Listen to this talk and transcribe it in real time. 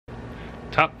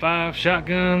Top 5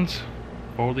 shotguns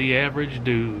for the average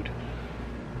dude.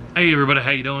 Hey everybody,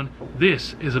 how you doing?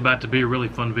 This is about to be a really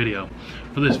fun video.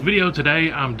 For this video today,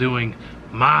 I'm doing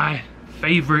my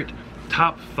favorite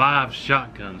top 5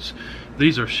 shotguns.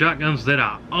 These are shotguns that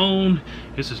I own.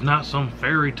 This is not some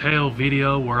fairy tale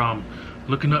video where I'm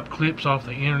looking up clips off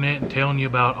the internet and telling you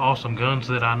about awesome guns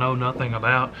that I know nothing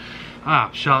about.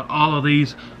 I've shot all of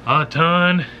these a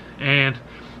ton and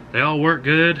they all work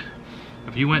good.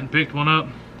 If you went and picked one up,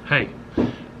 hey,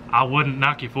 I wouldn't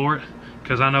knock you for it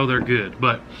because I know they're good.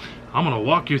 But I'm gonna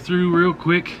walk you through real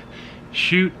quick,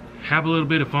 shoot, have a little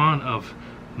bit of fun of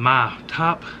my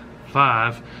top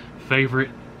 5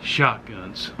 favorite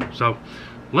shotguns. So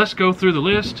let's go through the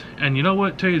list. And you know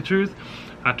what, tell you the truth,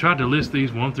 I tried to list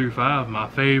these 1 through 5, my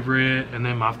favorite and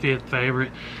then my 5th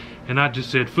favorite, and I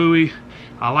just said phooey,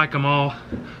 I like them all.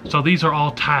 So these are all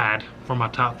tied for my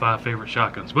top 5 favorite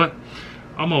shotguns. But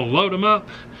I'm gonna load them up,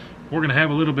 we're gonna have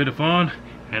a little bit of fun,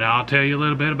 and I'll tell you a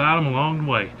little bit about them along the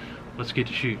way. Let's get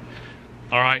to shooting.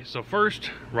 Alright, so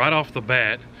first, right off the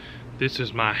bat, this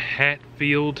is my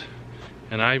Hatfield,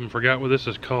 and I even forgot what this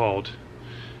is called.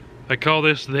 They call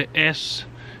this the SGL.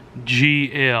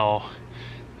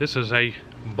 This is a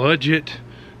budget,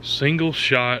 single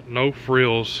shot, no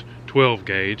frills, 12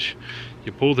 gauge.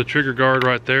 You pull the trigger guard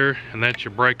right there, and that's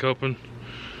your break open.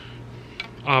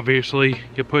 Obviously,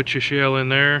 you put your shell in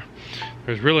there.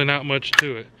 There's really not much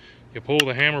to it. You pull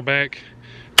the hammer back,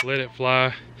 let it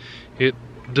fly. It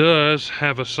does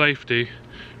have a safety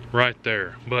right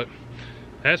there, but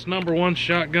that's number 1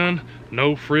 shotgun,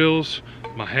 no frills,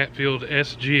 my Hatfield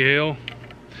SGL.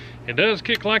 It does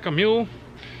kick like a mule.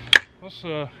 Let's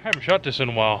haven't shot this in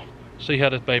a while. See how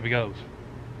this baby goes.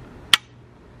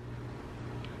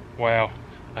 Wow,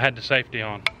 I had the safety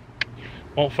on.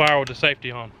 Won't fire with the safety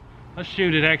on. Let's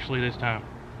shoot it actually this time.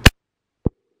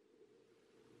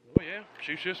 Oh yeah,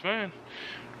 shoots just fine.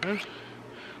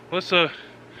 Let's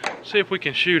see if we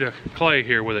can shoot a clay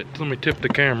here with it. Let me tip the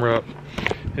camera up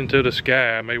into the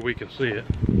sky, maybe we can see it.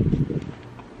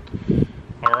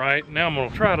 Alright, now I'm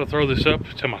gonna try to throw this up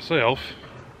to myself.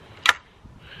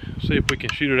 See if we can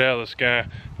shoot it out of the sky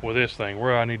with this thing.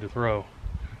 Where I need to throw,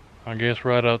 I guess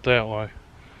right out that way.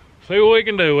 See what we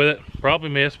can do with it. Probably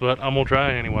miss, but I'm gonna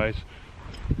try anyways.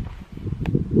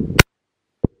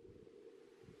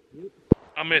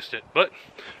 I missed it, but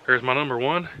there's my number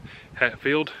 1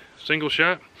 Hatfield single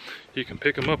shot. You can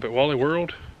pick them up at Wally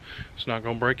World. It's not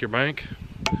gonna break your bank.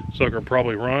 Sucker will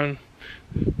probably run.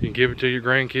 You can give it to your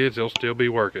grandkids, they'll still be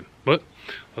working. But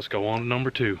let's go on to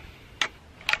number 2.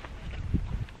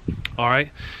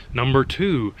 Alright, number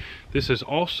 2. This is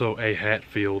also a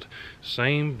Hatfield,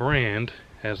 same brand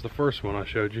as the first one I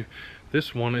showed you.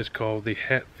 This one is called the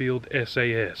Hatfield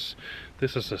SAS.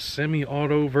 This is a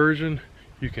semi-auto version.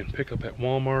 You can pick up at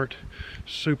Walmart,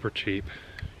 super cheap.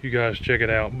 You guys check it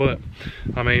out. But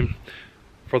I mean,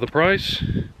 for the price,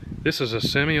 this is a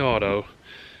semi-auto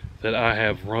that I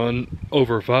have run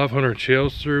over 500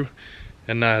 shells through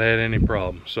and not had any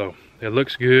problem. So it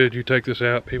looks good. You take this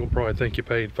out, people probably think you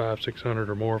paid $500-600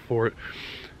 or more for it.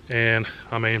 And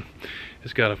I mean,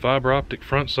 it's got a fiber optic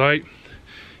front sight.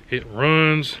 It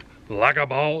runs like a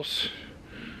boss.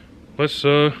 Let's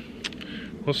see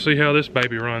how this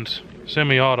baby runs.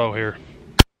 Semi-auto here.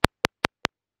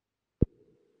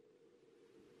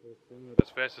 As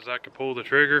fast as I can pull the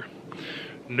trigger,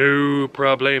 no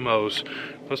problemos.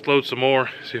 Let's load some more,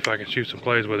 see if I can shoot some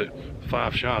plays with it.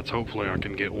 5 shots, hopefully I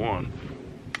can get 1.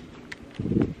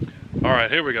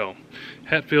 Alright, here we go.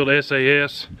 Hatfield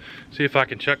SAS. See if I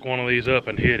can chuck one of these up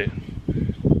and hit it.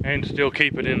 And still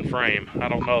keep it in frame. I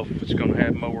don't know if it's gonna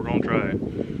happen, but we're gonna try it.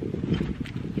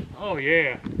 Oh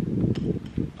yeah.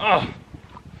 Oh,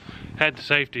 had the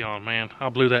safety on, man. I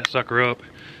blew that sucker up,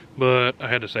 but I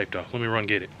had the safety off. Let me run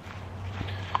get it.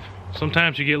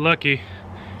 Sometimes you get lucky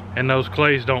and those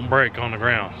clays don't break on the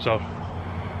ground. So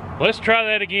let's try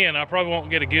that again. I probably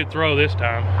won't get a good throw this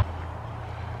time.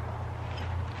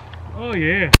 Oh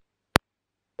yeah.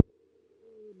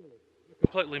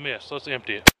 Completely missed. Let's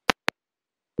empty it.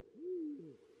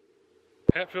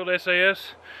 Hatfield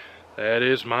SAS, that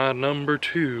is my number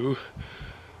 2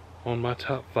 on my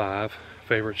top 5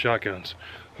 favorite shotguns.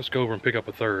 Let's go over and pick up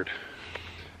a 3rd.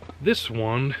 This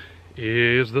one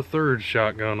is the 3rd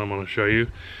shotgun I'm going to show you.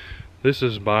 This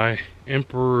is by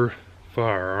Emperor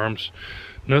Firearms.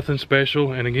 Nothing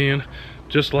special, and again,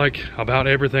 just like about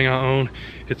everything I own,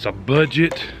 it's a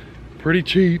budget, pretty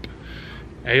cheap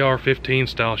AR-15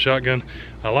 style shotgun.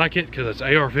 I like it because it's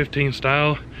AR-15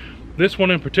 style, This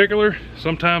one in particular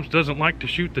sometimes doesn't like to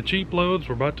shoot the cheap loads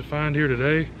we're about to find here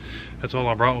today. That's all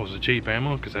I brought was the cheap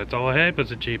ammo, because that's all I had was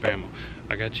the cheap ammo.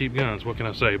 I got cheap guns, what can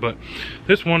I say? But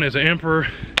this one is an Emperor.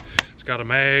 It's got a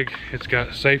mag, it's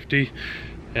got safety,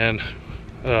 and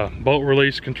bolt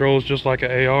release controls just like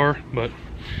an AR. But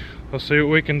let's see what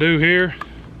we can do here.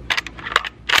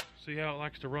 See how it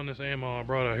likes to run this ammo I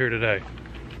brought out here today.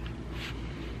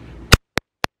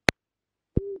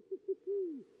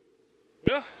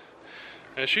 Yeah,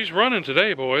 and she's running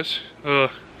today, boys.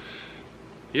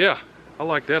 Yeah, I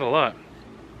like that a lot.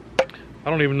 I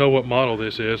don't even know what model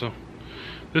this is.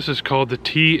 This is called the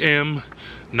TM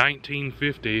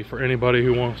 1950 for anybody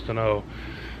who wants to know.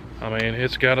 I mean,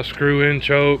 it's got a screw-in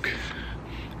choke.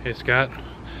 It's got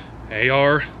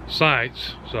AR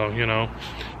sights, so you know.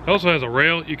 It also has a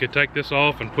rail. You could take this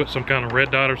off and put some kind of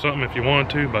red dot or something if you want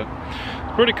to, but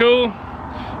it's pretty cool.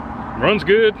 Runs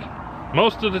good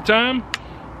most of the time.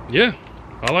 Yeah,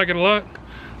 I like it a lot.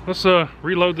 Let's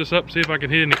reload this up, see if I can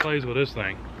hit any plays with this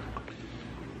thing.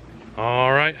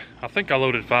 All right, I think I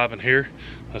loaded 5 in here.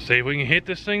 Let's see if we can hit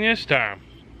this thing this time.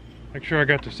 Make sure I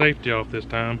got the safety off this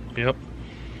time. Yep.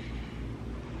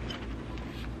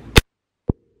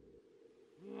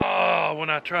 Oh, when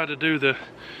I tried to do the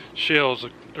shells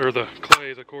or the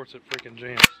clays, of course it freaking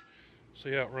jams.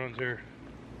 See how it runs here.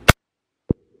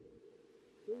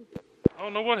 I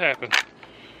don't know what happened.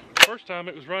 First time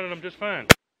it was running them just fine.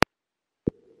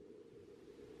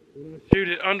 When I shoot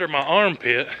it under my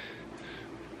armpit,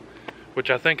 which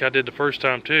I think I did the first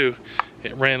time too,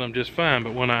 it ran them just fine,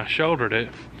 but when I shouldered it,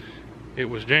 it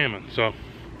was jamming. So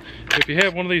if you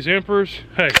have one of these Emperors,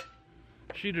 hey,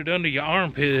 shoot it under your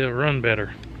armpit, it'll run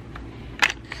better.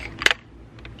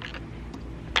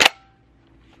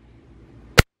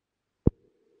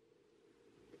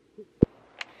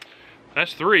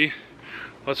 That's 3.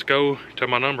 Let's go to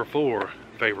my number 4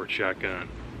 favorite shotgun.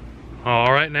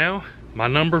 All right, now my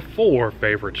number 4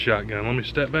 favorite shotgun. Let me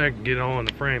step back and get it all in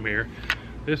the frame here.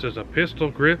 This is a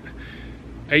pistol grip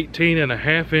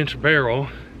 18.5-inch barrel.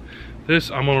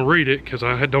 This, I'm gonna read it because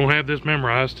I don't have this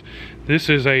memorized. This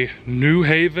is a New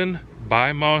Haven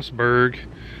by Mossberg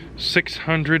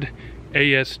 600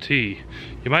 AST. You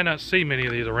might not see many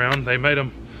of these around. They made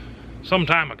them some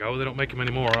time ago. They don't make them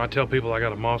anymore. I tell people I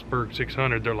got a Mossberg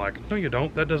 600. They're like, no you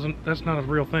don't. That's not a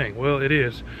real thing. Well, it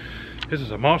is. This is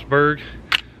a Mossberg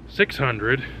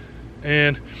 600,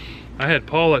 and I had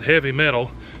Paul at Heavy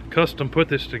Metal custom put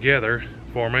this together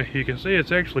for me. You can see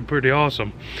it's actually pretty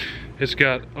awesome. It's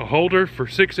got a holder for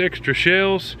 6 extra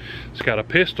shells. It's got a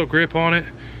pistol grip on it.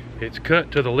 It's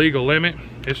cut to the legal limit.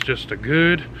 It's just a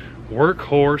good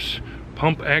workhorse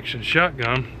pump action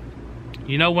shotgun.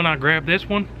 You know, when I grab this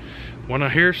one, when I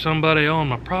hear somebody on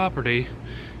my property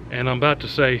and I'm about to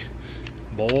say,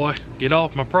 boy, get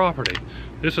off my property.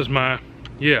 This is my,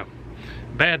 yeah,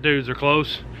 bad dudes are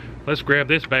close. Let's grab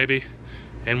this baby.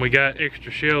 And we got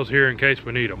extra shells here in case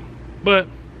we need them. But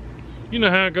you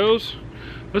know how it goes.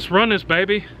 Let's run this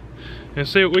baby and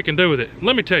see what we can do with it.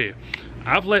 Let me tell you,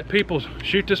 I've let people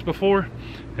shoot this before,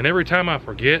 and every time I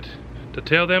forget to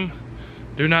tell them,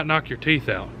 do not knock your teeth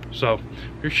out. So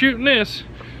if you're shooting this,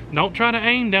 don't try to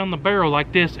aim down the barrel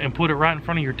like this and put it right in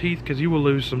front of your teeth, because you will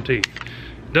lose some teeth.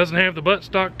 It doesn't have the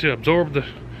buttstock to absorb the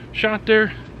shot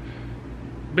there.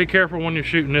 Be careful when you're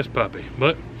shooting this puppy.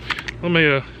 But let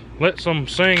me let some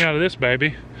sing out of this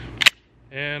baby.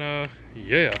 And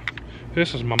yeah,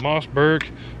 this is my Mossberg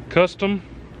Custom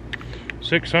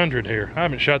 600 here. I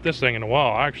haven't shot this thing in a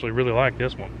while. I actually really like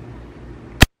this one.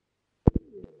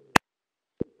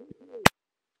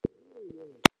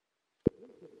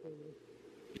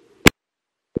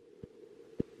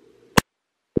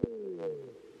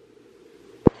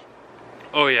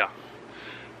 Oh yeah,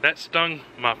 that stung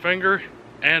my finger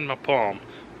and my palm.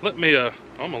 Let me, I'm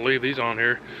gonna leave these on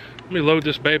here. Let me load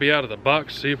this baby out of the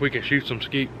box, see if we can shoot some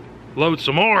skeet. Load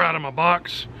some more out of my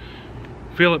box,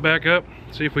 fill it back up,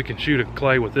 see if we can shoot a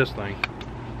clay with this thing.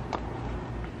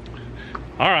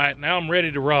 All right, now I'm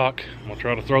ready to rock. I'm gonna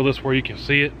try to throw this where you can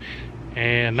see it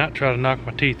and not try to knock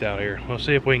my teeth out here. Let's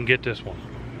see if we can get this one.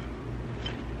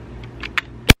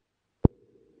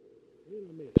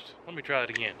 Let me try it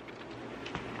again.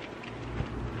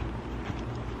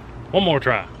 One more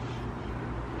try.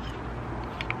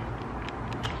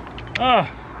 Ah,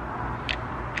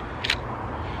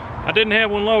 I didn't have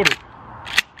one loaded.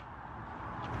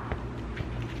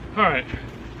 All right,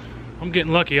 I'm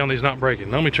getting lucky on these not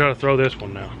breaking. Let me try to throw this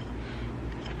one now.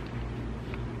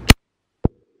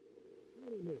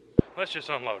 Let's just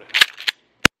unload it.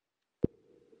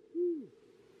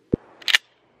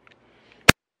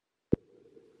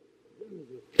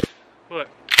 Look,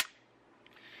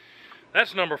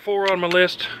 that's number 4 on my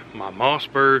list. My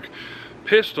Mossberg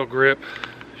pistol grip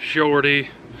Shorty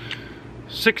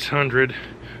 600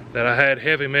 that I had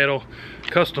Heavy Metal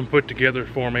custom put together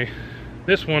for me.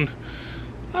 This one,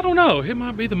 I don't know, it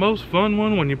might be the most fun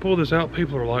one. When you pull this out,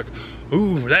 people are like,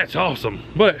 ooh, that's awesome.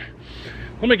 But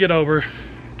let me get over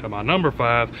to my number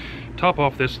 5, top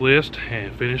off this list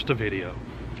and finish the video.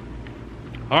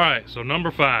 Alright, so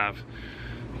number 5.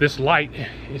 This light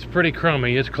is pretty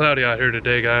crummy. It's cloudy out here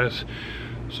today, guys,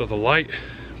 so the light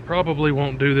probably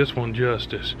won't do this one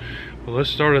justice. But let's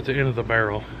start at the end of the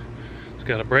barrel. It's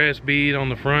got a brass bead on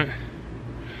the front.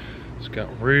 It's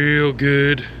got real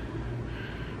good,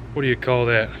 what do you call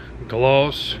that,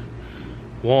 gloss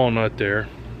walnut there.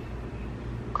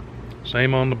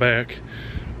 Same on the back,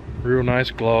 real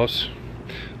nice gloss.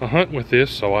 I hunt with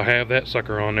this, so I have that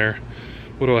sucker on there.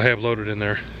 What do I have loaded in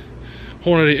there?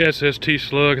 Hornady SST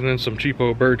slug and then some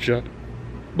cheapo birdshot.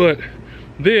 But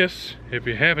this, if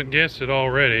you haven't guessed it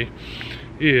already,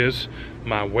 is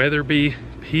my Weatherby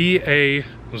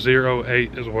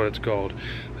PA-08 is what it's called.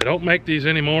 They don't make these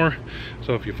anymore,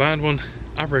 so if you find one,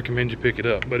 I recommend you pick it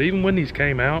up. But even when these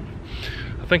came out,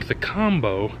 I think the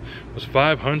combo was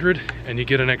 $500 and you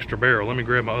get an extra barrel. Let me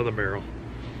grab my other barrel.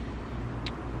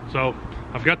 So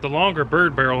I've got the longer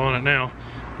bird barrel on it now,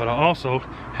 but I also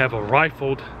have a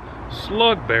rifled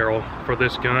slug barrel for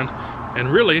this gun.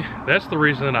 And really, that's the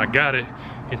reason that I got it.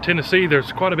 In Tennessee,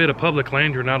 there's quite a bit of public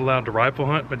land you're not allowed to rifle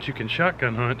hunt, but you can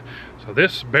shotgun hunt. So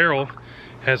this barrel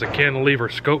has a cantilever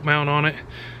scope mount on it,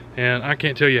 and I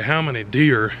can't tell you how many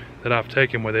deer that I've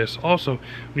taken with this. Also,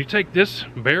 when you take this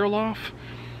barrel off,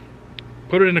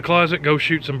 put it in the closet, go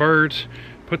shoot some birds,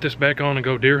 put this back on and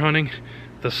go deer hunting,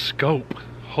 the scope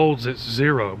holds its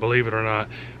 0, believe it or not.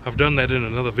 I've done that in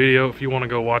another video. If you want to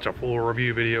go watch a full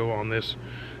review video on this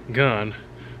gun,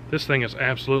 this thing is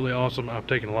absolutely awesome. I've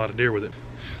taken a lot of deer with it.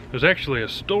 There's actually a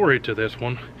story to this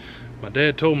one. My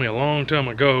dad told me a long time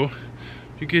ago,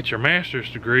 if you get your master's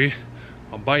degree,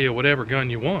 I'll buy you whatever gun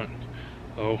you want.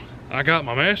 So I got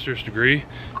my master's degree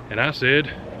and I said,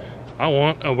 I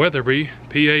want a Weatherby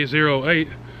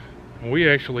PA-08. And we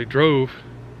actually drove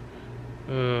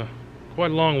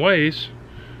quite a long ways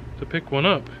to pick one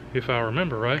up, if I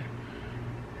remember right.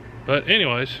 But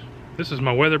anyways, this is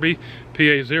my Weatherby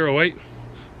PA-08.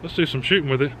 Let's do some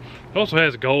shooting with it. It also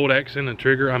has gold accent and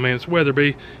trigger. I mean, it's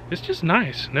Weatherby. It's just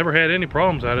nice. Never had any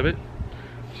problems out of it.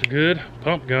 It's a good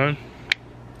pump gun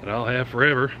that I'll have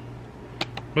forever.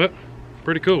 But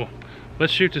pretty cool.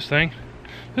 Let's shoot this thing.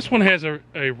 This one has a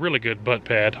really good butt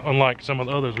pad, unlike some of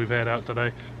the others we've had out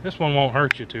today. This one won't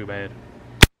hurt you too bad.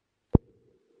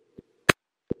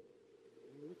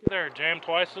 There, jammed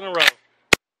twice in a row.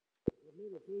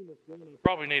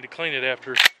 Probably need to clean it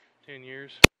after 10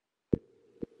 years.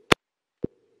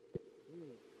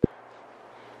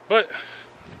 But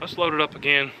let's load it up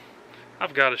again.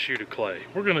 I've got to shoot a clay.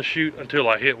 We're going to shoot until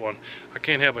I hit one. I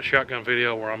can't have a shotgun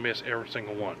video where I miss every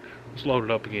single one. Let's load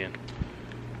it up again.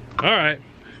 Alright,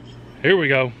 here we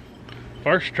go.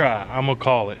 First try, I'm going to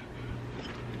call it.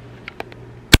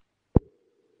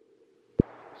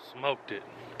 Smoked it.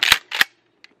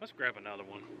 Let's grab another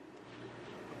one.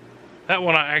 That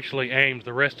one I actually aimed.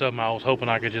 The rest of them I was hoping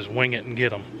I could just wing it and get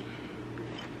them.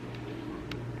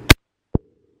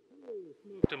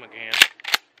 Smoked them again.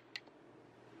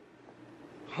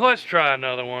 Let's try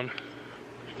another one.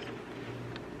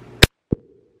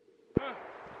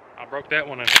 I broke that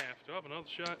one in half. Do I have another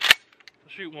shot? Let's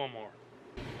shoot one more.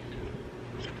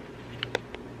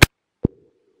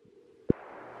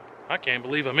 I can't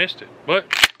believe I missed it,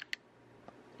 but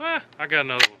I got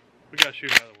another one. We gotta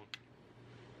shoot another one.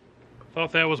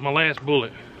 Thought that was my last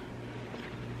bullet.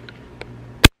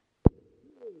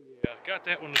 Yeah, got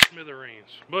that one to smithereens.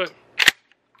 But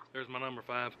there's my number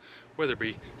 5,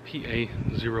 Weatherby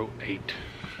PA-08.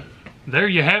 There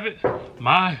you have it.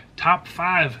 My top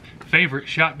 5 favorite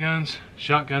shotguns.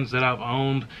 Shotguns that I've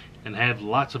owned and have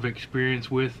lots of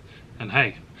experience with. And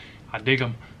hey, I dig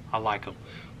them. I like them.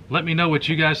 Let me know what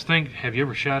you guys think. Have you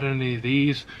ever shot any of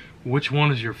these? Which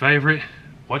one is your favorite?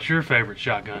 What's your favorite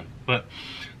shotgun? But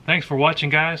thanks for watching,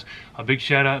 guys. A big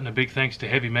shout out and a big thanks to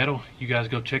Heavy Metal. You guys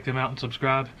go check them out and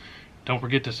subscribe. Don't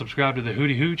forget to subscribe to the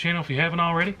Hootie Hoo channel if you haven't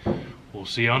already. We'll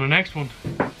see you on the next one.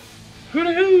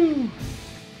 Hootie Hoo!